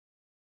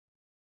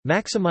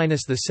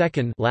Maximinus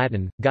II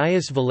Latin,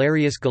 Gaius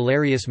Valerius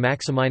Galerius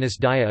Maximinus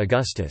Dia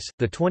Augustus,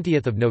 20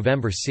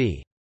 November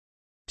c.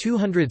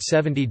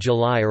 270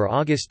 July or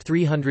August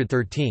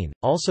 313,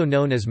 also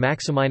known as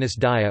Maximinus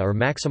Dia or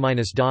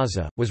Maximinus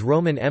Daza, was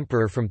Roman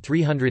emperor from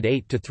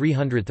 308 to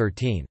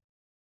 313.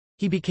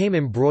 He became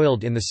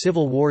embroiled in the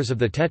civil wars of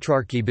the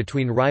Tetrarchy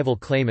between rival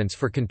claimants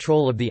for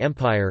control of the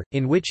empire,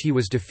 in which he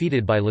was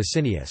defeated by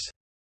Licinius.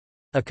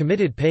 A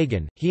committed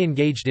pagan, he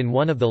engaged in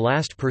one of the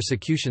last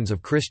persecutions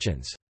of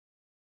Christians.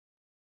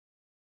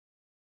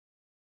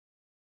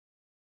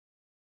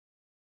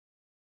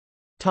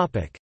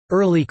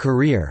 Early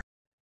career.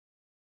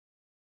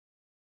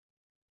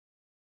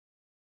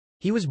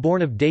 He was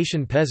born of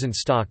Dacian peasant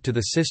stock to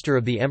the sister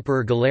of the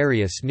Emperor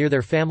Galerius near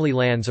their family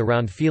lands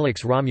around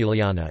Felix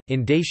Romuliana,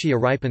 in Dacia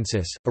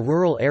Ripensis, a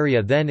rural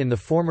area then in the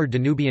former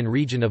Danubian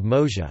region of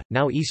Moesia,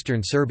 now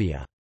eastern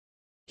Serbia.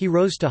 He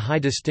rose to high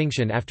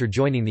distinction after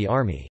joining the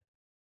army.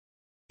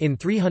 In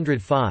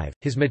 305,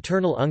 his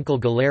maternal uncle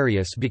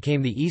Galerius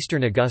became the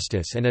Eastern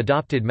Augustus and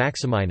adopted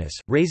Maximinus,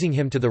 raising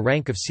him to the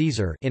rank of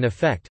Caesar, in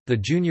effect, the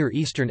junior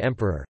Eastern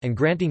emperor, and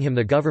granting him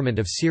the government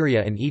of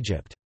Syria and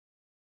Egypt.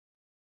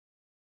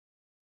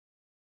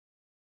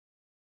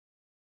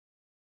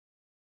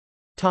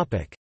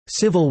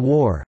 Civil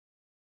War.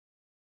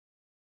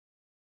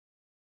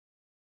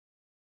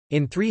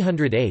 In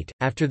 308,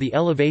 after the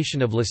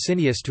elevation of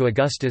Licinius to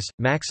Augustus,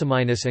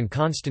 Maximinus and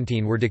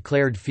Constantine were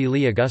declared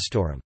Filii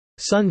Augustorum,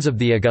 sons of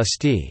the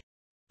Augusti,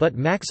 but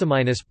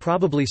Maximinus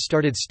probably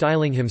started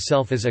styling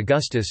himself as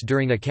Augustus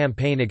during a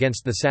campaign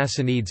against the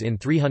Sassanids in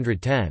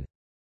 310.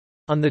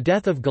 On the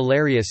death of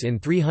Galerius in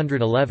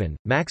 311,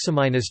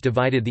 Maximinus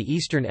divided the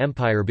Eastern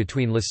Empire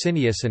between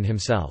Licinius and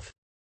himself.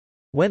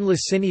 When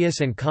Licinius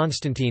and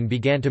Constantine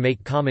began to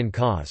make common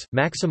cause,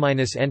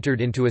 Maximinus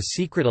entered into a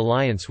secret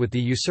alliance with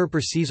the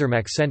usurper Caesar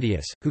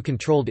Maxentius, who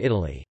controlled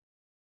Italy.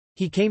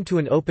 He came to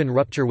an open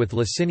rupture with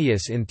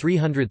Licinius in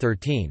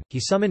 313. He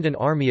summoned an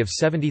army of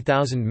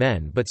 70,000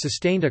 men but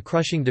sustained a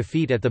crushing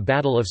defeat at the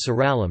Battle of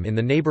Sarallum in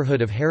the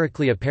neighborhood of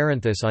Heraclea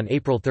Parenthus on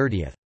April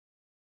 30.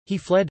 He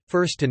fled,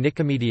 first to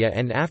Nicomedia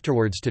and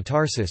afterwards to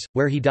Tarsus,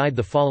 where he died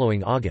the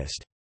following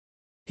August.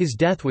 His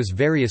death was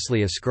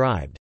variously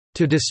ascribed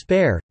to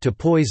despair, to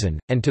poison,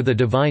 and to the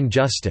divine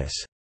justice.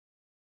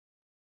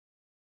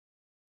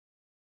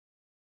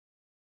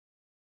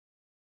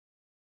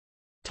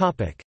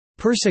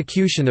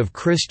 Persecution of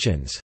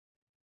Christians.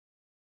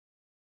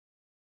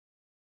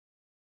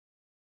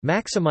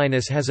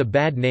 Maximinus has a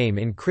bad name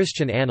in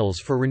Christian annals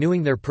for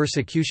renewing their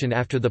persecution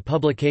after the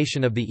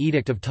publication of the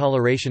Edict of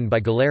Toleration by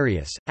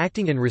Galerius,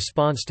 acting in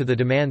response to the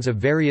demands of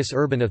various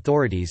urban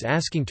authorities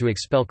asking to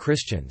expel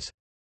Christians.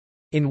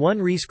 In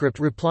one rescript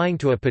replying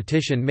to a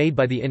petition made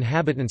by the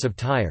inhabitants of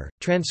Tyre,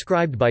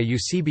 transcribed by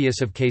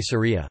Eusebius of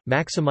Caesarea,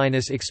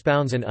 Maximinus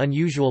expounds an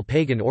unusual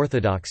pagan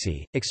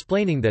orthodoxy,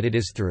 explaining that it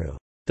is through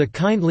the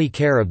kindly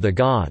care of the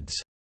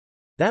gods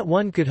that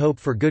one could hope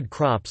for good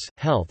crops,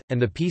 health,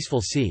 and the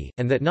peaceful sea,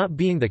 and that not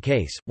being the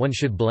case, one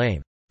should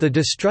blame the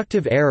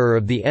destructive error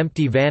of the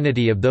empty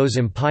vanity of those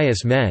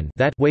impious men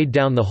that weighed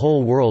down the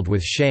whole world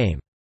with shame.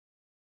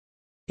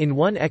 In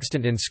one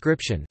extant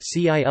inscription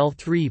CIL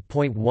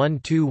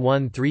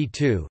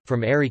 3.12132,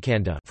 from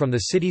Aricanda from the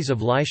cities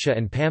of Lycia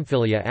and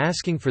Pamphylia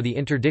asking for the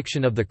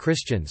interdiction of the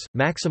Christians,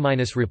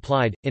 Maximinus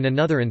replied, in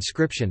another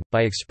inscription,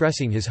 by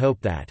expressing his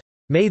hope that,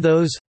 "May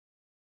those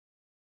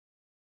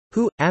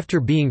who,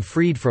 after being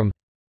freed from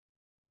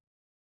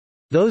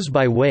those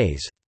by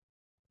ways,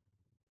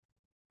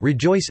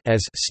 rejoice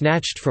as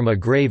snatched from a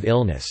grave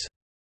illness."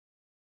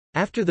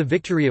 After the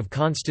victory of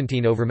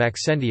Constantine over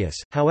Maxentius,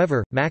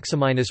 however,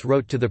 Maximinus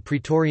wrote to the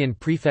Praetorian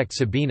prefect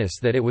Sabinus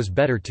that it was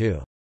better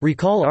to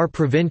recall our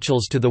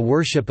provincials to the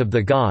worship of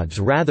the gods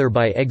rather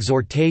by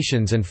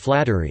exhortations and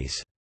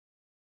flatteries.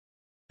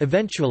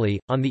 Eventually,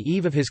 on the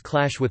eve of his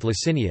clash with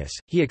Licinius,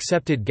 he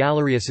accepted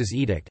Galerius's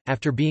edict.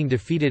 After being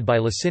defeated by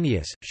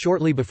Licinius,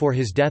 shortly before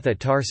his death at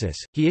Tarsus,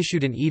 he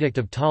issued an edict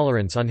of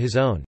tolerance on his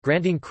own,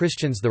 granting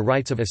Christians the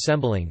rights of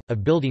assembling,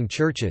 of building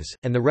churches,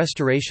 and the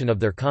restoration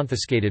of their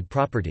confiscated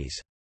properties.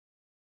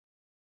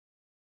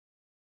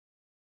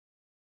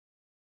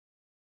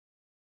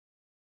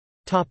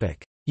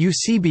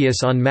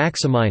 Eusebius on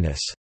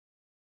Maximinus.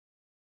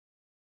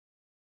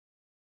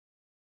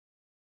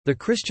 The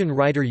Christian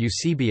writer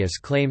Eusebius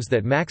claims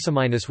that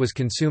Maximinus was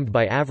consumed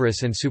by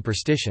avarice and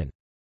superstition.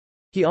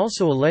 He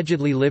also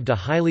allegedly lived a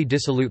highly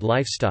dissolute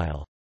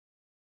lifestyle,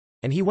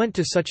 and he went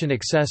to such an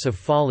excess of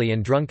folly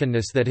and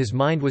drunkenness that his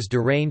mind was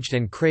deranged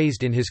and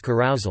crazed in his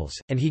carousals,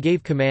 and he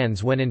gave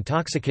commands when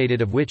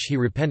intoxicated of which he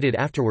repented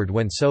afterward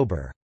when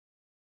sober.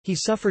 He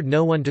suffered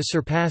no one to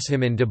surpass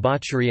him in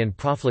debauchery and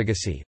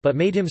profligacy, but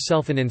made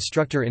himself an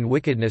instructor in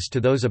wickedness to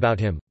those about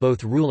him,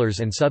 both rulers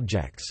and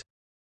subjects.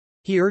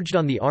 He urged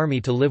on the army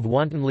to live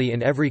wantonly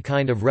in every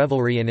kind of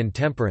revelry and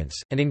intemperance,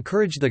 and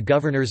encouraged the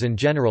governors and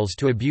generals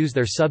to abuse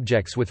their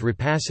subjects with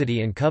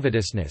rapacity and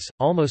covetousness,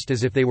 almost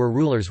as if they were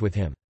rulers with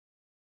him.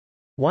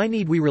 Why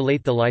need we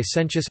relate the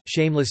licentious,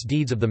 shameless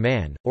deeds of the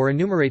man, or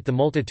enumerate the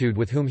multitude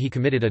with whom he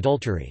committed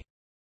adultery?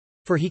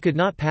 For he could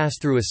not pass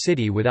through a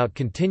city without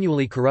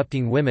continually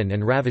corrupting women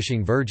and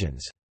ravishing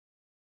virgins.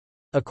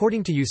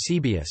 According to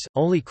Eusebius,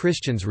 only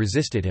Christians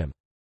resisted him.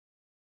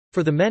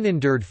 For the men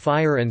endured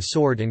fire and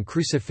sword and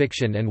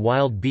crucifixion and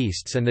wild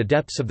beasts and the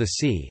depths of the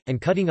sea,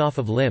 and cutting off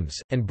of limbs,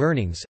 and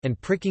burnings, and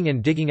pricking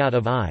and digging out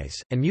of eyes,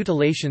 and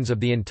mutilations of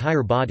the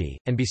entire body,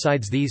 and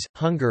besides these,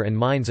 hunger and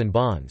mines and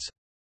bonds.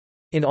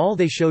 In all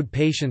they showed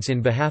patience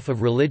in behalf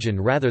of religion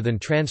rather than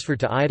transfer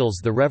to idols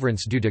the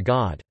reverence due to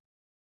God.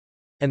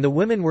 And the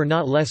women were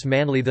not less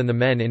manly than the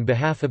men in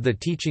behalf of the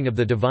teaching of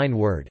the divine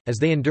word, as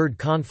they endured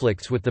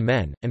conflicts with the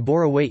men, and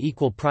bore away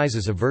equal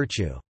prizes of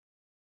virtue.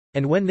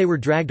 And when they were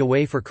dragged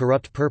away for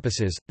corrupt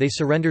purposes, they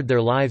surrendered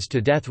their lives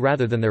to death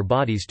rather than their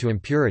bodies to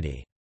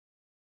impurity.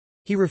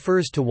 He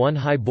refers to one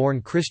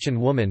high-born Christian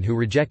woman who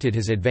rejected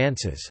his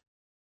advances.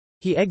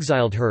 He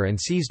exiled her and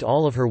seized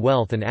all of her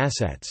wealth and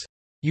assets.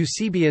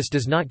 Eusebius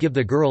does not give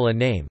the girl a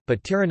name,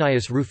 but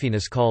Tyrannius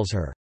Rufinus calls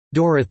her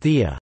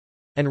Dorothea,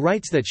 and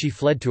writes that she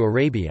fled to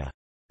Arabia.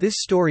 This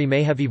story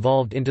may have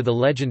evolved into the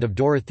legend of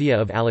Dorothea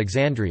of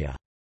Alexandria.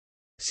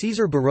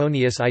 Caesar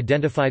Baronius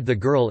identified the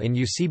girl in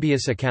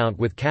Eusebius' account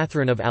with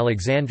Catherine of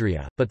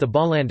Alexandria, but the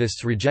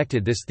Bollandists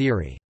rejected this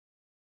theory.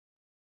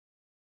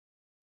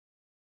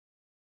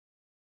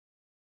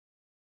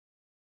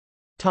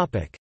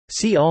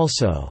 See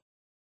also: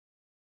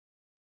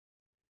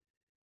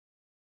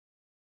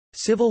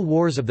 Civil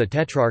Wars of the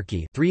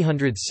Tetrarchy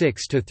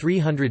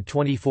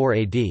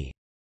 306–324 AD.